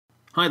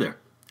Hi there.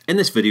 In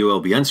this video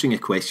I'll be answering a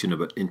question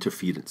about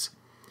interference.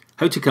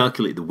 How to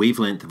calculate the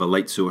wavelength of a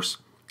light source,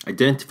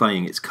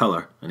 identifying its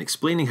colour and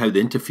explaining how the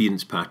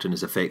interference pattern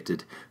is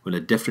affected when a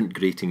different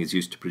grating is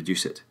used to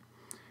produce it.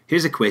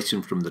 Here's a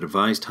question from the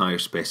revised higher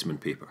specimen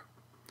paper.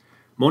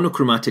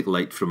 Monochromatic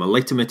light from a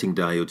light-emitting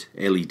diode,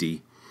 LED,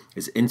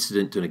 is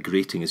incident on a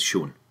grating as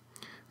shown.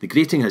 The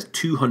grating has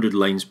 200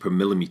 lines per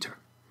millimetre.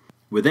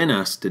 We're then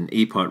asked in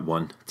A part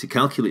 1 to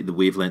calculate the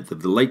wavelength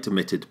of the light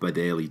emitted by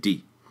the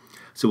LED.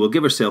 So we'll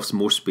give ourselves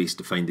more space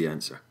to find the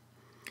answer.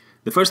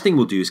 The first thing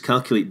we'll do is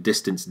calculate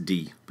distance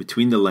d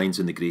between the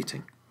lines on the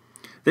grating.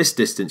 This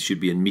distance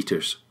should be in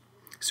metres,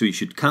 so you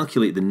should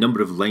calculate the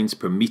number of lines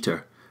per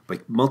metre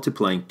by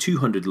multiplying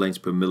 200 lines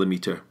per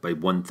millimetre by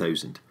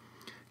 1000,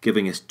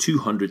 giving us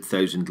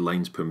 200,000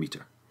 lines per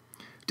metre.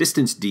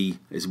 Distance d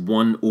is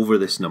 1 over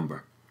this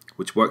number,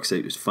 which works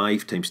out as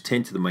 5 times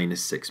 10 to the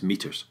minus 6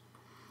 metres.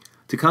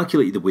 To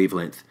calculate the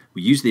wavelength,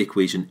 we use the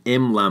equation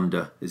m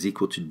lambda is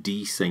equal to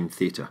d sine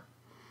theta,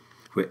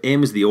 where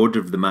m is the order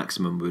of the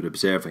maximum we're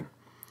observing.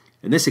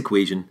 In this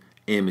equation,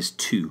 m is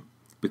 2,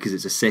 because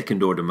it's a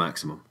second order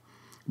maximum.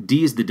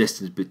 D is the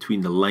distance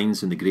between the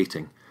lines on the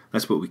grating,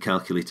 that's what we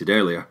calculated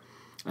earlier,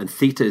 and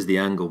theta is the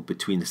angle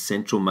between the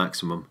central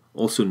maximum,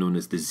 also known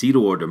as the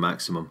zero order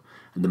maximum,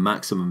 and the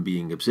maximum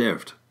being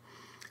observed.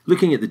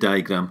 Looking at the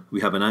diagram,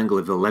 we have an angle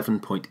of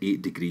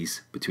 11.8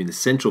 degrees between the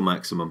central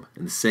maximum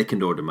and the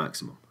second order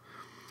maximum.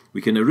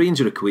 We can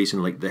arrange our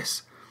equation like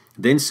this,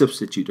 then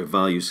substitute our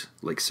values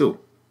like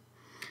so.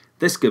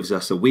 This gives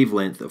us a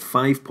wavelength of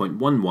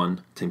 5.11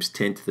 times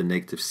 10 to the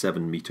negative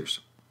 7 metres.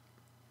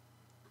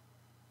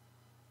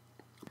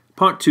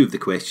 Part 2 of the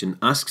question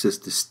asks us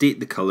to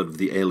state the colour of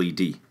the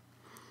LED.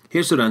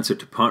 Here's our answer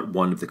to part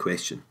 1 of the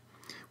question.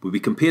 We'll be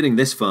comparing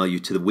this value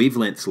to the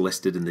wavelengths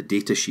listed in the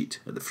data sheet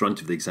at the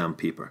front of the exam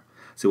paper,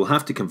 so we'll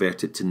have to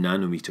convert it to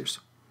nanometres.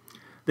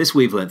 This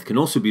wavelength can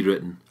also be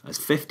written as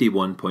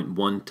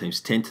 51.1 times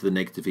 10 to the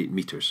negative 8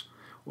 metres,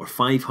 or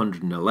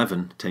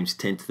 511 times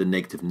 10 to the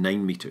negative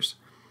 9 metres.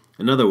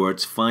 In other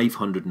words,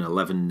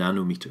 511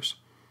 nanometres.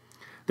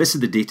 This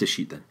is the data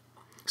sheet then.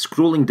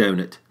 Scrolling down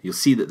it, you'll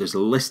see that there's a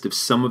list of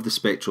some of the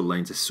spectral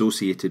lines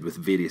associated with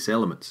various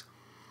elements.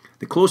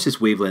 The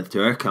closest wavelength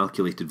to our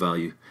calculated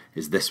value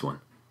is this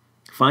one,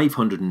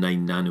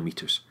 509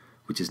 nanometres,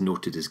 which is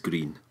noted as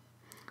green.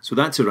 So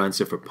that's our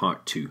answer for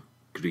part 2,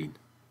 green.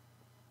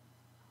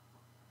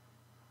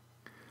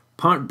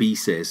 Part B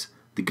says,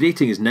 the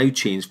grating is now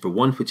changed for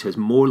one which has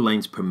more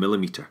lines per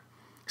millimetre.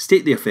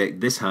 State the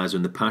effect this has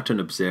on the pattern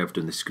observed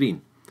on the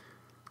screen.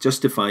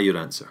 Justify your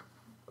answer.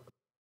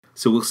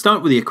 So we'll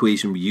start with the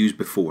equation we used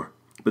before,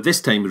 but this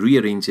time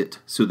rearrange it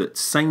so that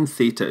sine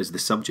theta is the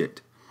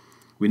subject.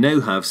 We now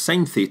have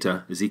sine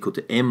theta is equal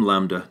to m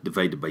lambda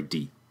divided by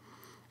d.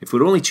 If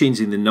we're only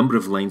changing the number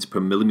of lines per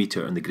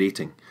millimetre on the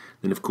grating,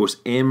 then of course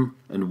m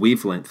and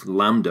wavelength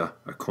lambda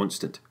are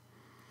constant.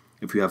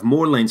 If we have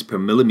more lines per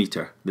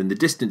millimetre, then the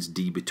distance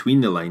d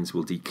between the lines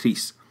will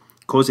decrease,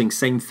 causing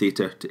sine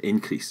theta to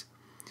increase.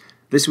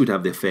 This would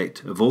have the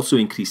effect of also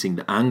increasing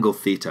the angle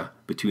theta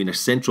between our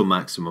central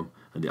maximum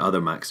and the other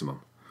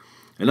maximum.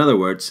 In other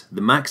words, the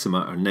maxima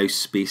are now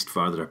spaced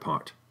farther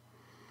apart.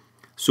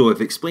 So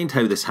I've explained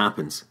how this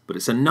happens, but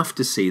it's enough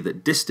to say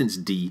that distance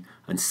d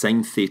and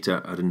sine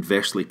theta are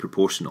inversely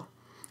proportional,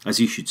 as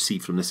you should see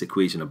from this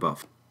equation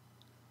above.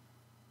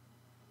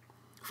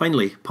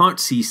 Finally, part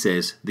C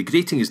says the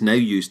grating is now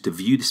used to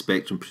view the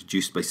spectrum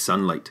produced by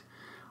sunlight.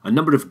 A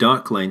number of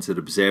dark lines are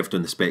observed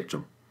on the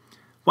spectrum.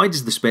 Why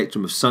does the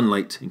spectrum of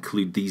sunlight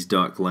include these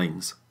dark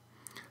lines?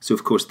 So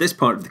of course this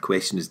part of the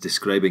question is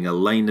describing a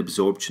line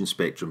absorption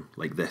spectrum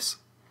like this.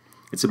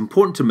 It's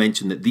important to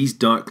mention that these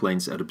dark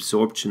lines are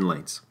absorption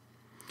lines.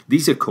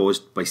 These are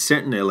caused by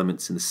certain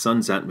elements in the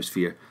sun's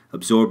atmosphere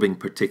absorbing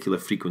particular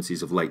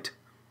frequencies of light.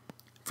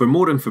 For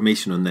more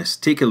information on this,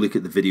 take a look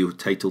at the video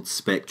titled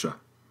Spectra.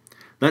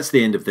 That's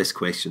the end of this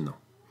question though.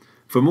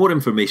 For more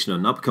information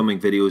on upcoming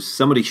videos,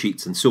 summary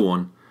sheets and so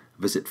on,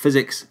 visit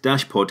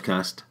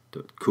physics-podcast.co.uk.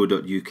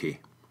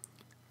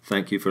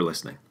 Thank you for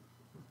listening.